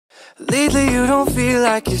Lately you don't feel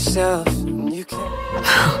like yourself. You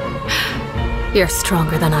can't. You're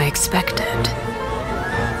stronger than I expected.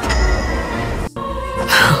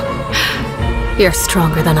 You're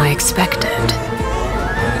stronger than I expected.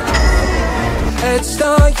 Etched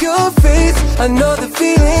on your face, I know the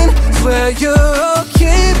feeling. Swear you're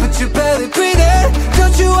okay, but you're barely breathing.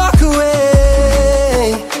 Don't you walk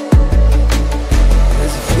away.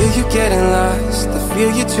 Cause I feel you getting lost, I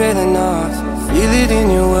feel you trailing off. Feel it in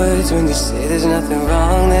your words when you say there's nothing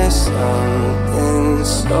wrong. There's something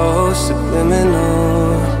so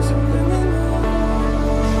subliminal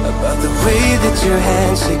about the way that your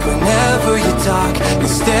hands shake whenever you talk. You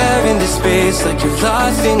stare into space like you're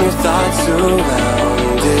lost in your thoughts,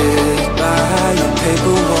 surrounded by your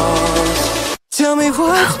paper walls. Tell me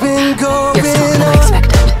what's been going on.